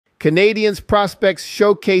Canadiens prospects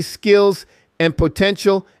showcase skills and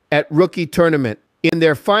potential at rookie tournament. In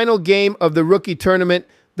their final game of the rookie tournament,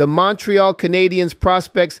 the Montreal Canadiens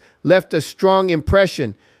prospects left a strong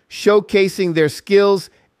impression, showcasing their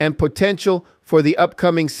skills and potential for the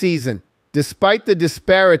upcoming season. Despite the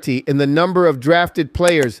disparity in the number of drafted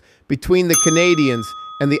players between the Canadiens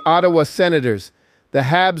and the Ottawa Senators, the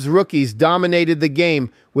Habs rookies dominated the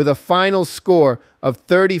game with a final score of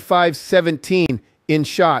 35-17 in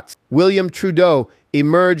shots. William Trudeau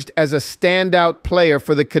emerged as a standout player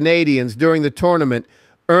for the Canadiens during the tournament,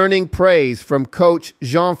 earning praise from coach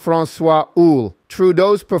Jean-François Houle.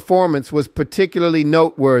 Trudeau's performance was particularly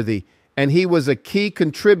noteworthy, and he was a key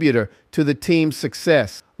contributor to the team's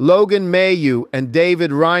success. Logan Mailloux and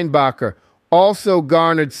David Reinbacher also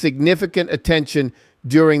garnered significant attention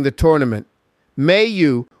during the tournament.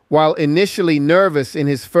 Mailloux, while initially nervous in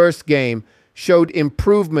his first game, showed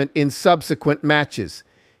improvement in subsequent matches.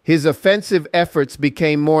 His offensive efforts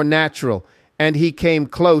became more natural, and he came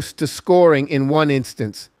close to scoring in one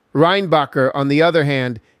instance. Reinbacher, on the other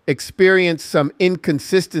hand, experienced some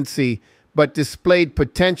inconsistency but displayed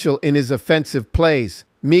potential in his offensive plays.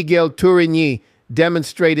 Miguel Tourigny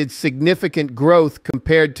demonstrated significant growth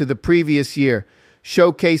compared to the previous year,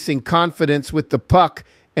 showcasing confidence with the puck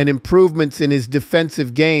and improvements in his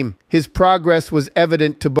defensive game. His progress was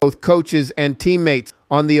evident to both coaches and teammates.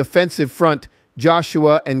 On the offensive front,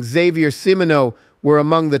 Joshua and Xavier Simoneau were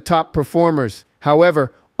among the top performers.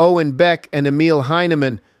 However, Owen Beck and Emil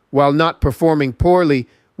Heinemann, while not performing poorly,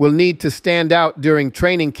 will need to stand out during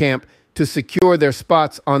training camp to secure their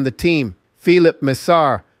spots on the team. Philippe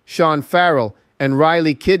Messar, Sean Farrell, and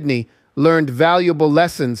Riley Kidney learned valuable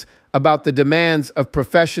lessons about the demands of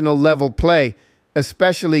professional-level play,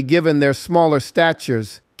 especially given their smaller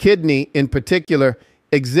statures. Kidney, in particular,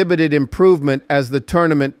 exhibited improvement as the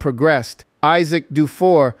tournament progressed. Isaac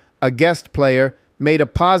Dufour, a guest player, made a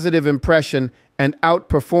positive impression and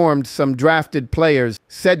outperformed some drafted players.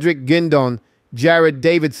 Cedric Guindon, Jared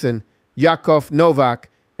Davidson, Yakov Novak,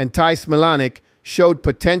 and Thijs Milanek showed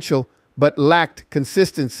potential but lacked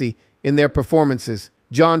consistency in their performances.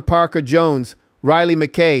 John Parker-Jones, Riley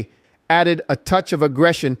McKay added a touch of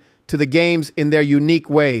aggression to the games in their unique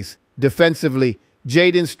ways. Defensively,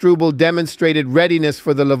 Jaden Struble demonstrated readiness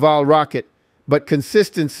for the Laval Rocket, but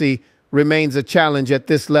consistency remains a challenge at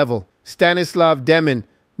this level. Stanislav Demin,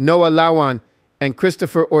 Noah Lawan, and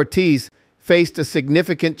Christopher Ortiz faced a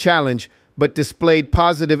significant challenge but displayed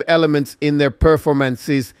positive elements in their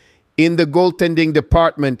performances. In the goaltending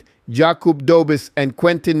department, Jakub Dobis and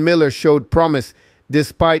Quentin Miller showed promise.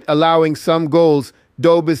 Despite allowing some goals,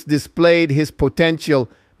 Dobis displayed his potential,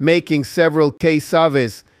 making several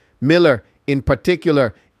saves. Miller, in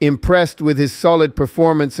particular, impressed with his solid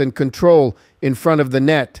performance and control in front of the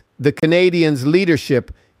net. The Canadiens'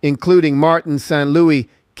 leadership, including Martin St. Louis,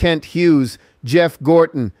 Kent Hughes, Jeff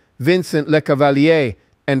Gorton, Vincent Lecavalier,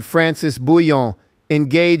 and Francis Bouillon,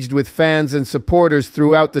 engaged with fans and supporters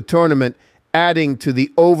throughout the tournament, adding to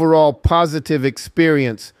the overall positive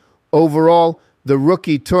experience. Overall, the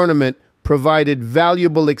rookie tournament provided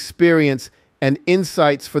valuable experience and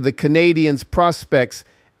insights for the Canadiens' prospects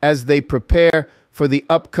as they prepare for the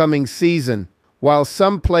upcoming season. While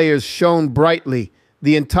some players shone brightly,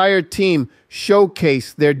 the entire team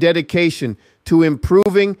showcased their dedication to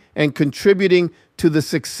improving and contributing to the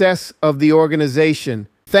success of the organization.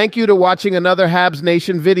 Thank you to watching another Habs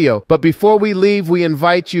Nation video. But before we leave, we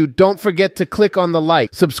invite you, don't forget to click on the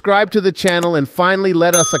like, subscribe to the channel, and finally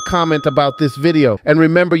let us a comment about this video. And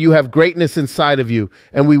remember, you have greatness inside of you,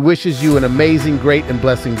 and we wishes you an amazing, great, and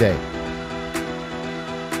blessing day.